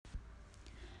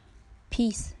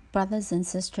Peace, brothers and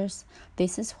sisters.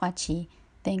 This is Huachi.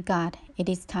 Thank God, it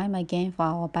is time again for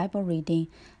our Bible reading.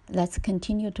 Let's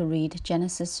continue to read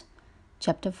Genesis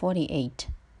chapter 48.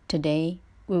 Today,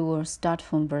 we will start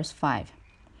from verse 5.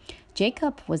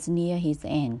 Jacob was near his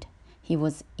end. He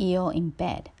was ill in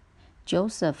bed.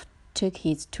 Joseph took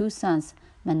his two sons,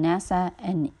 Manasseh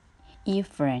and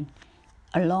Ephraim,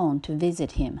 along to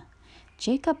visit him.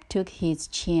 Jacob took his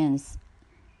chance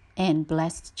and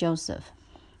blessed Joseph.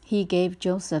 He gave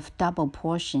Joseph double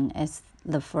portion as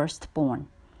the firstborn.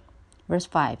 Verse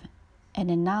 5.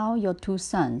 And now your two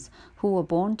sons, who were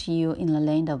born to you in the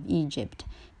land of Egypt,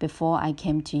 before I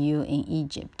came to you in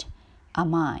Egypt, are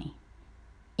mine.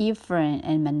 Ephraim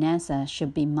and Manasseh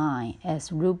should be mine,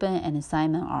 as Reuben and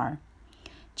Simon are.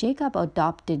 Jacob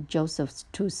adopted Joseph's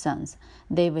two sons.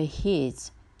 They were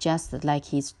his, just like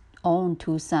his own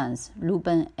two sons.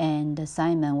 Reuben and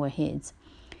Simon were his.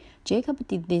 Jacob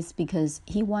did this because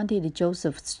he wanted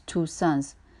Joseph's two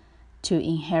sons to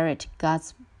inherit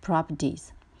God's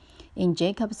properties. In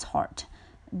Jacob's heart,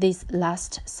 these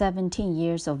last 17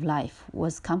 years of life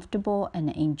was comfortable and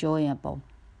enjoyable.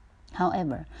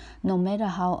 However, no matter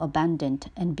how abundant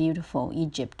and beautiful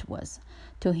Egypt was,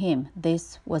 to him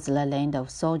this was the land of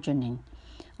sojourning.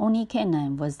 Only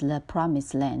Canaan was the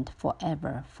promised land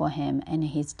forever for him and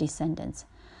his descendants.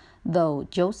 Though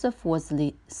Joseph was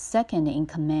the second in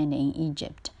command in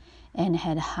Egypt and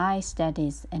had high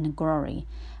status and glory,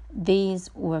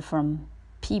 these were from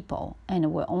people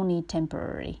and were only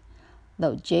temporary.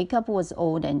 Though Jacob was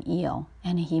old and ill,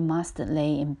 and he must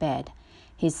lay in bed,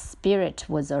 his spirit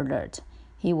was alert.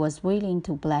 He was willing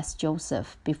to bless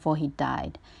Joseph before he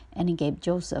died, and gave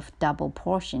Joseph double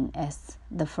portion as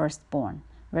the firstborn.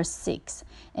 Verse 6.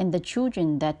 And the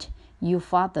children that you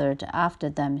fathered after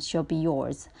them shall be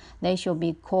yours. They shall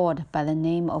be called by the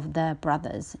name of their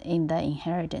brothers in the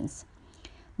inheritance.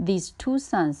 These two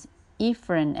sons,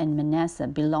 Ephraim and Manasseh,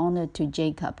 belonged to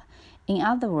Jacob. In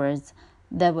other words,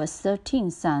 there were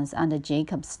 13 sons under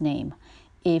Jacob's name.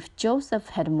 If Joseph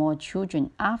had more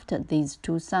children after these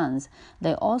two sons,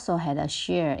 they also had a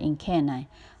share in Canaan.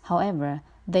 However,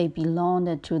 they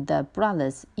belonged to the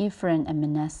brothers Ephraim and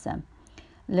Manasseh.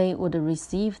 They would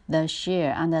receive the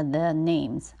share under their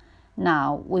names.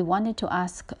 Now, we wanted to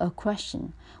ask a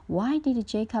question. Why did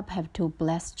Jacob have to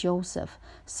bless Joseph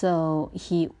so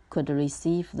he could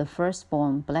receive the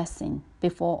firstborn blessing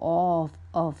before all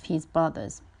of his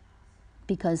brothers?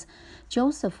 Because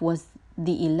Joseph was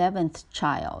the 11th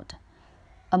child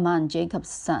among Jacob's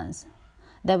sons.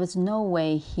 There was no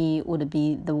way he would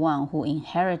be the one who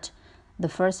inherited the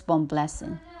firstborn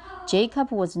blessing.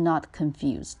 Jacob was not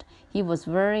confused. He was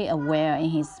very aware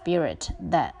in his spirit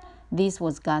that this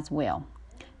was God's will.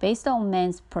 Based on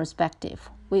man's perspective,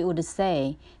 we would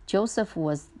say Joseph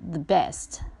was the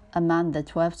best among the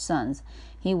 12 sons.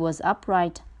 He was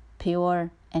upright,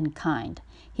 pure, and kind.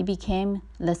 He became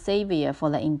the savior for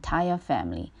the entire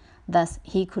family. Thus,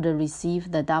 he could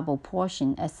receive the double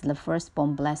portion as the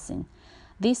firstborn blessing.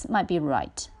 This might be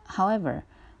right. However,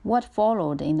 what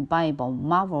followed in the Bible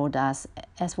marveled us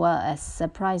as well as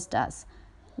surprised us.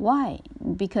 Why?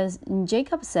 Because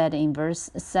Jacob said in verse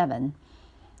 7,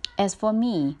 As for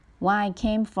me, when I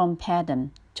came from Paddan,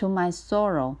 to my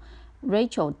sorrow,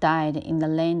 Rachel died in the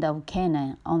land of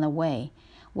Canaan on the way,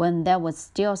 when there was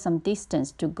still some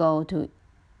distance to go to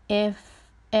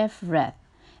Ephrath,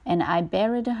 and I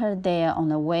buried her there on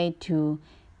the way to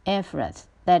Ephrath,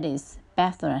 that is,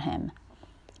 Bethlehem.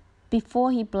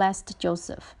 Before he blessed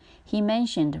Joseph, he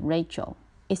mentioned Rachel,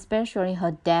 especially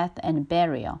her death and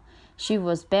burial. She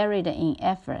was buried in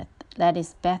Ephrath, that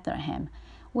is Bethlehem.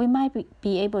 We might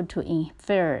be able to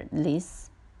infer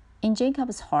this. In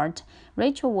Jacob's heart,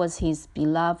 Rachel was his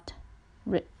beloved.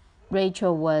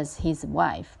 Rachel was his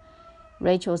wife.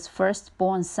 Rachel's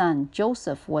firstborn son,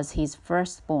 Joseph, was his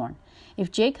firstborn.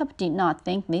 If Jacob did not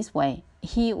think this way,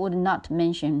 he would not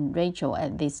mention Rachel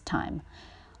at this time.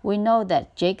 We know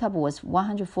that Jacob was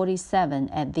 147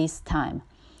 at this time.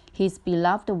 His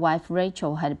beloved wife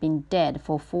Rachel had been dead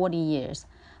for 40 years.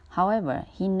 However,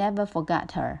 he never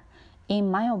forgot her. In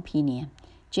my opinion,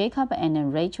 Jacob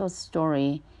and Rachel's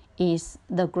story is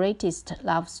the greatest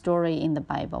love story in the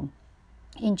Bible.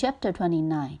 In chapter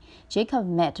 29, Jacob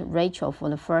met Rachel for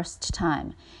the first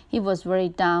time. He was very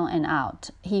down and out.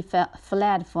 He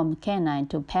fled from Canaan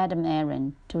to Paddan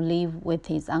Aram to live with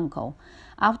his uncle.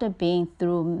 After being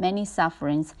through many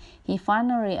sufferings, he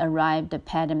finally arrived at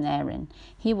Paddan Aram.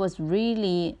 He was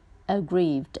really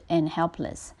aggrieved and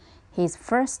helpless. His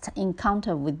first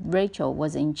encounter with Rachel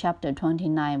was in chapter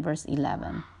 29, verse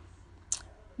 11.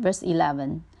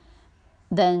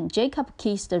 Then Jacob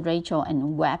kissed Rachel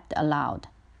and wept aloud.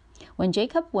 When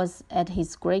Jacob was at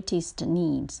his greatest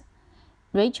needs,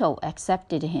 Rachel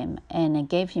accepted him and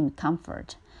gave him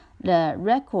comfort. The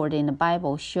record in the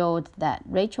Bible showed that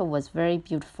Rachel was very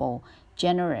beautiful,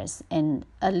 generous, and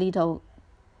a little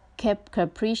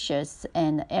capricious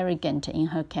and arrogant in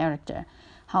her character.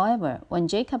 However, when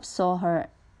Jacob saw her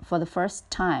for the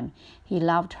first time, he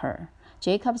loved her.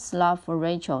 Jacob's love for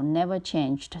Rachel never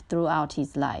changed throughout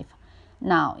his life.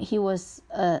 Now, he was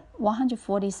a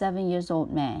 147 years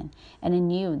old man and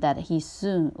knew that he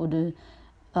soon would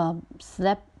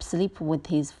sleep with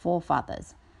his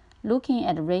forefathers. Looking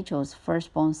at Rachel's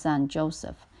firstborn son,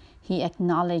 Joseph, he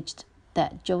acknowledged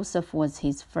that Joseph was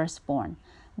his firstborn.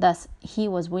 Thus, he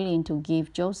was willing to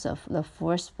give Joseph the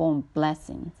firstborn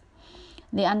blessings.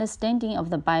 The understanding of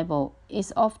the Bible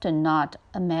is often not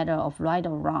a matter of right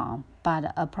or wrong,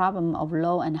 but a problem of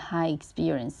low and high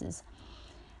experiences.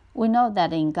 We know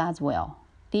that in God's will,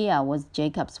 Leah was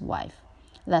Jacob's wife.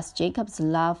 Thus, Jacob's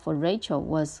love for Rachel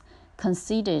was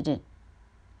considered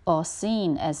or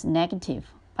seen as negative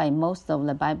by most of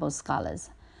the Bible scholars.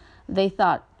 They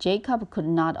thought Jacob could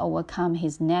not overcome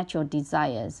his natural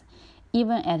desires,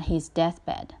 even at his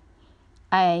deathbed.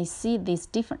 I see this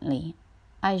differently.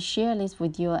 I share this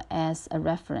with you as a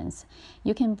reference.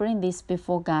 You can bring this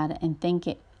before God and think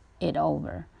it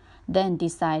over. Then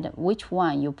decide which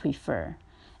one you prefer.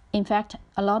 In fact,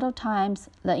 a lot of times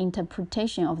the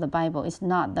interpretation of the Bible is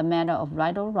not the matter of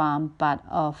right or wrong, but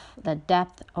of the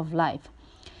depth of life.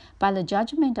 By the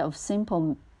judgment of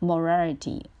simple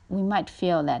morality, we might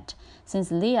feel that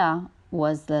since Leah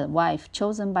was the wife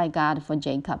chosen by God for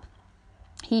Jacob,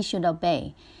 he should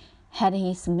obey. Had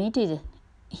he submitted,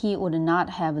 he would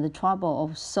not have the trouble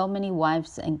of so many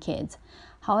wives and kids.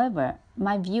 However,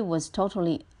 my view was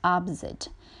totally opposite.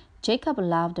 Jacob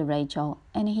loved Rachel,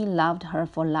 and he loved her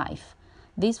for life.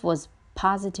 This was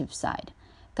positive side.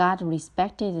 God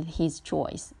respected his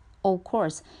choice. Of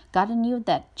course, God knew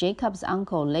that Jacob's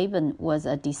uncle Laban was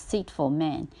a deceitful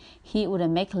man. He would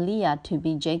make Leah to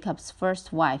be Jacob's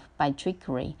first wife by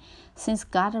trickery. Since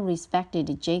God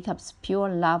respected Jacob's pure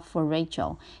love for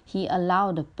Rachel, he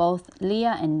allowed both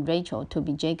Leah and Rachel to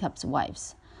be Jacob's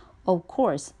wives. Of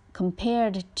course,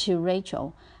 compared to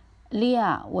Rachel,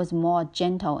 Leah was more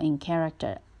gentle in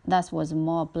character, thus was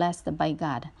more blessed by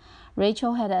God.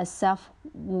 Rachel had a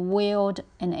self-willed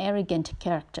and arrogant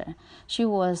character. She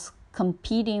was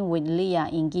competing with Leah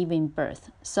in giving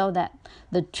birth, so that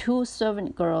the two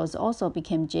servant girls also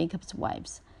became Jacob's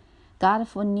wives. God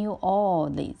foreknew all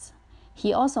this.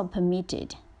 He also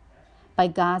permitted. By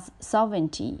God's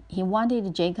sovereignty, he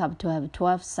wanted Jacob to have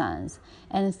 12 sons,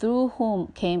 and through whom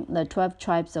came the 12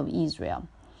 tribes of Israel.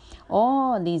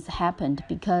 All this happened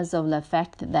because of the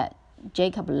fact that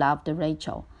Jacob loved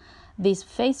Rachel. This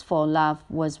faithful love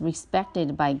was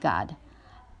respected by God.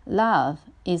 Love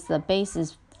is the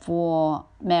basis for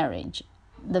marriage.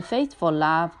 The faithful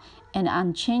love and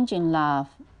unchanging love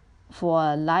for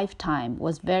a lifetime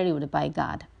was valued by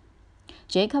God.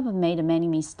 Jacob made many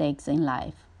mistakes in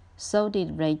life. So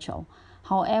did Rachel.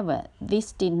 However,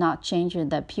 this did not change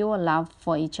the pure love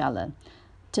for each other.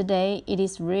 Today, it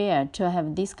is rare to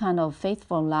have this kind of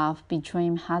faithful love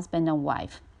between husband and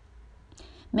wife.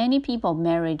 Many people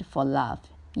married for love,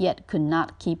 yet could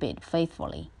not keep it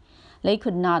faithfully. They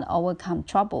could not overcome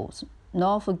troubles,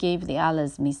 nor forgive the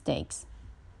other's mistakes.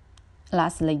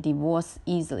 Lastly, divorced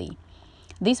easily.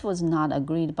 This was not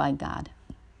agreed by God.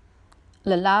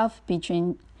 The love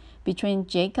between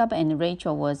Jacob and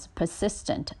Rachel was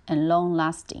persistent and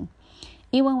long-lasting.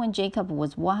 Even when Jacob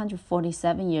was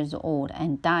 147 years old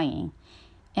and dying,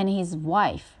 and his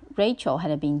wife, Rachel,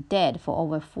 had been dead for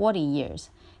over 40 years,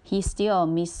 he still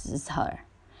misses her.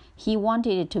 He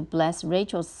wanted to bless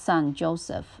Rachel's son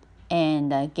Joseph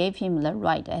and gave him the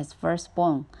right as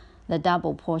firstborn, the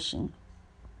double portion.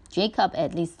 Jacob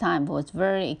at this time was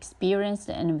very experienced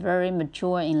and very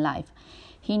mature in life.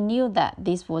 He knew that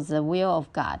this was the will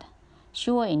of God.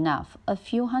 Sure enough, a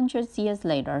few hundred years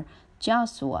later,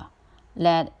 Joshua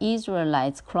led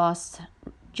Israelites cross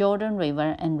Jordan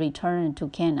River and returned to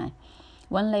Canaan.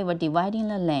 When they were dividing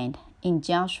the land, in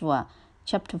Joshua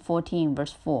chapter 14,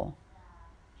 verse 4.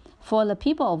 For the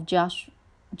people of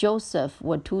Joseph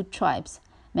were two tribes,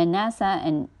 Manasseh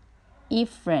and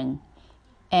Ephraim,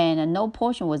 and no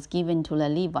portion was given to the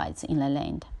Levites in the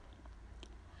land.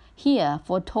 Here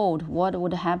foretold what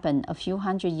would happen a few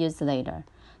hundred years later.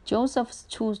 Joseph's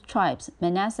two tribes,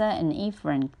 Manasseh and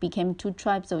Ephraim, became two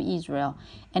tribes of Israel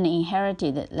and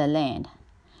inherited the land.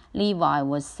 Levi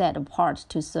was set apart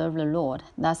to serve the Lord,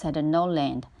 thus had no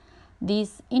land.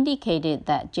 This indicated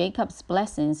that Jacob's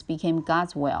blessings became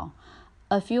God's will.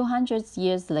 A few hundred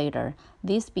years later,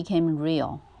 this became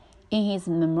real. In his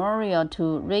memorial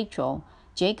to Rachel,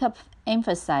 Jacob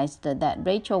emphasized that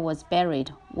Rachel was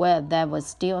buried where there was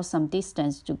still some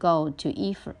distance to go to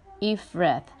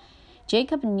Ephrath.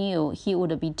 Jacob knew he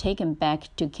would be taken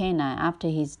back to Canaan after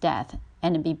his death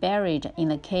and be buried in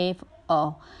the cave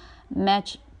of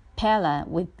Machpelah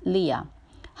with Leah.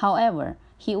 However,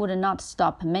 he would not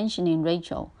stop mentioning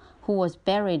Rachel, who was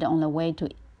buried on the way to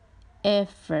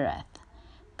Ephrath.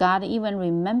 God even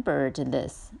remembered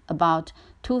this about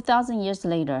 2,000 years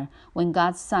later when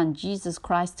God's Son Jesus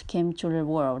Christ came to the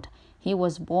world. He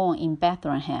was born in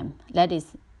Bethlehem, that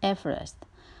is, Ephrath.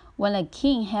 When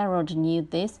King Herod knew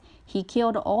this, he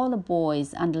killed all the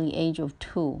boys under the age of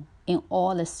 2 in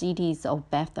all the cities of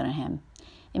Bethlehem.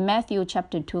 In Matthew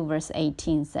chapter 2, verse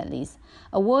 18 said this,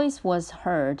 "A voice was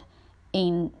heard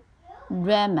in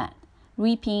Ramah,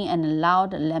 weeping and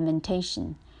loud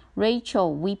lamentation,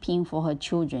 Rachel weeping for her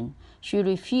children. She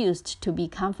refused to be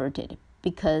comforted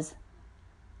because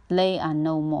they are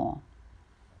no more."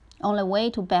 On the way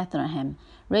to Bethlehem,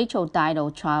 Rachel died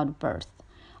of childbirth.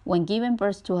 When giving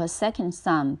birth to her second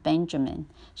son, Benjamin,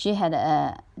 she had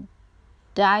a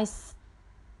dystocia.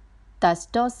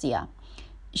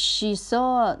 She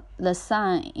saw the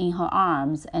son in her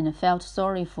arms and felt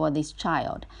sorry for this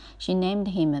child. She named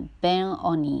him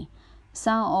Ben-Oni,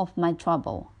 son of my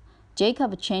trouble.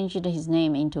 Jacob changed his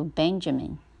name into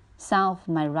Benjamin, son of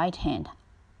my right hand,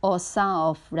 or son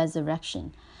of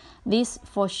resurrection. This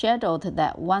foreshadowed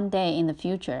that one day in the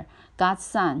future, God's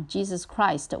Son, Jesus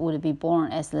Christ, would be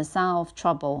born as the son of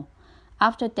trouble.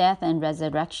 After death and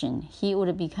resurrection, he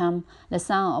would become the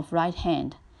son of right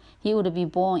hand. He would be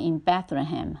born in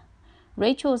Bethlehem.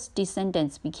 Rachel's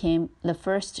descendants became the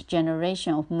first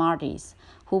generation of martyrs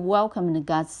who welcomed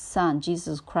God's Son,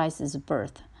 Jesus Christ's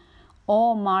birth.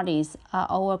 All martyrs are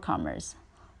overcomers.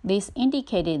 This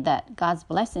indicated that God's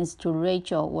blessings to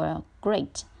Rachel were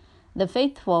great. The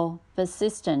faithful,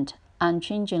 persistent,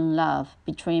 unchanging love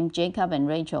between Jacob and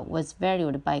Rachel was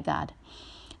valued by God.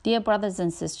 Dear brothers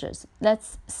and sisters,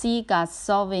 let's see God's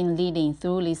sovereign leading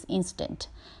through this incident.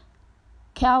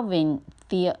 Calvin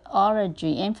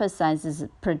theology emphasizes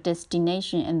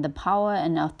predestination and the power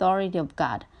and authority of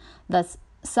God. Thus,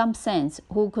 some saints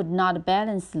who could not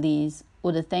balance these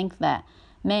would think that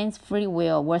man's free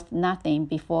will worth nothing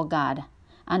before God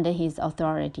under his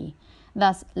authority.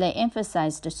 Thus, they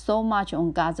emphasized so much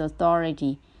on God's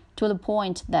authority to the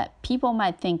point that people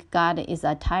might think God is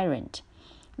a tyrant.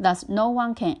 Thus, no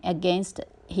one can against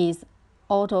his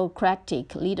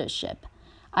autocratic leadership.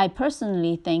 I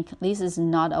personally think this is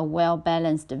not a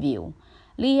well-balanced view.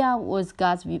 Leah was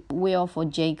God's will for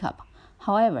Jacob.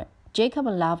 However, Jacob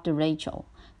loved Rachel.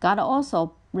 God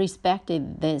also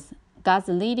respected this. God's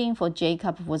leading for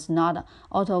Jacob was not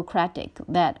autocratic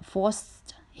that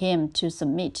forced him to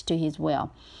submit to his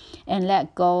will and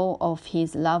let go of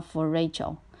his love for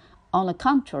Rachel. On the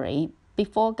contrary,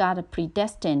 before God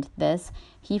predestined this,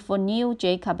 he foreknew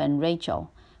Jacob and Rachel.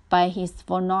 By his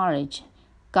foreknowledge,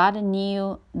 God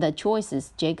knew the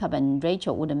choices Jacob and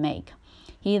Rachel would make.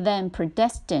 He then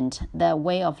predestined their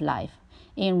way of life.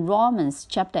 In Romans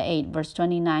chapter 8, verse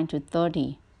 29 to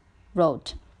 30,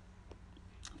 wrote,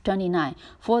 29,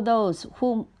 "For those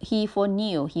whom he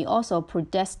foreknew, he also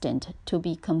predestined to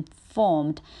be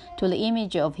conformed to the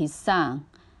image of his Son.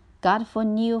 God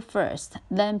foreknew first,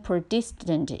 then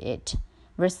predestined it."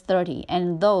 Verse 30,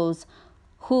 "And those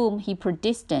whom he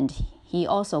predestined, he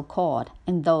also called.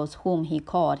 And those whom he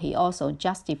called, he also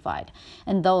justified.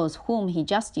 And those whom he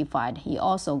justified, he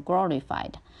also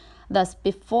glorified." Thus,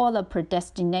 before the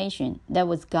predestination, there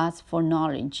was God's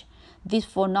foreknowledge. This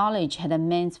foreknowledge had a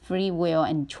man's free will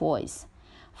and choice.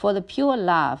 For the pure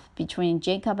love between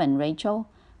Jacob and Rachel,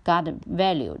 God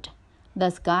valued.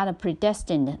 Thus, God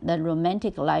predestined the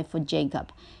romantic life for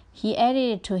Jacob. He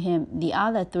added to him the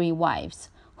other 3 wives,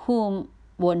 whom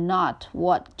were not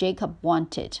what Jacob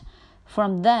wanted.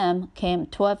 From them came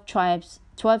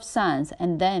 12 sons,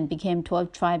 and then became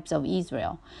 12 tribes of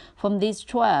Israel. From these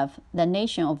 12, the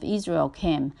nation of Israel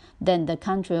came, then the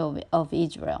country of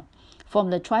Israel. From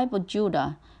the tribe of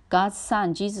Judah, God's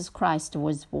Son, Jesus Christ,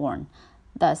 was born.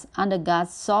 Thus, under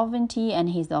God's sovereignty and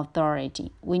his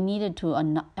authority, we needed to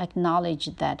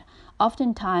acknowledge that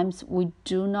oftentimes we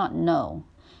do not know.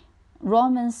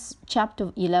 Romans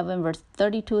chapter 11, verse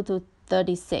 32 to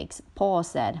 36, Paul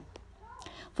said,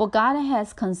 "For God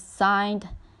has consigned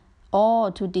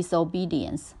all to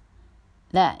disobedience,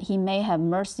 that he may have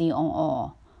mercy on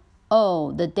all.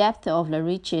 Oh, the depth of the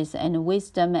riches and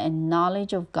wisdom and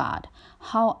knowledge of God!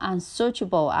 How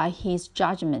unsearchable are his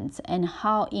judgments, and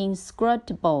how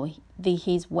inscrutable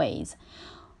his ways!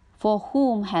 For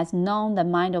whom has known the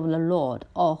mind of the Lord,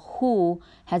 or who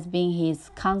has been his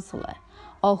counselor,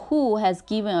 or who has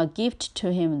given a gift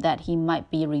to him that he might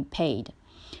be repaid?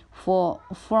 For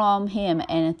from him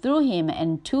and through him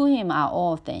and to him are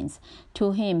all things.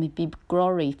 To him be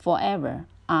glory forever.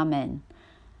 Amen.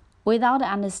 Without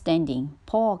understanding,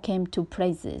 Paul came to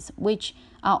places which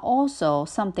are also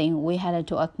something we had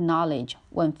to acknowledge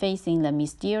when facing the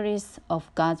mysteries of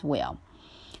God's will.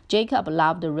 Jacob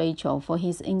loved Rachel for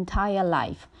his entire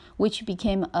life, which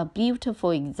became a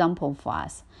beautiful example for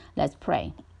us. Let's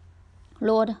pray.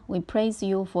 Lord, we praise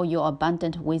you for your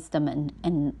abundant wisdom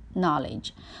and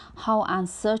knowledge. How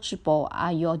unsearchable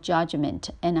are your judgment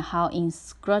and how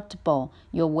inscrutable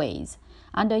your ways.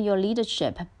 Under your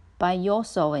leadership, by your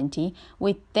sovereignty,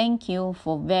 we thank you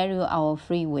for value our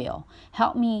free will.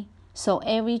 Help me so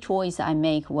every choice I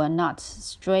make will not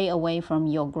stray away from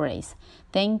your grace.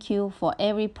 Thank you for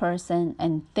every person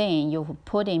and thing you've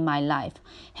put in my life.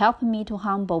 Help me to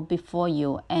humble before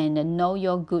you and know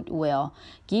your good will.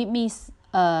 Give me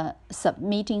a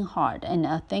submitting heart and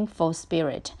a thankful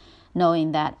spirit,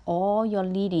 knowing that all your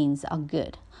leadings are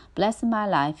good. Bless my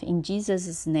life in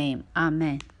Jesus' name.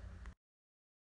 Amen.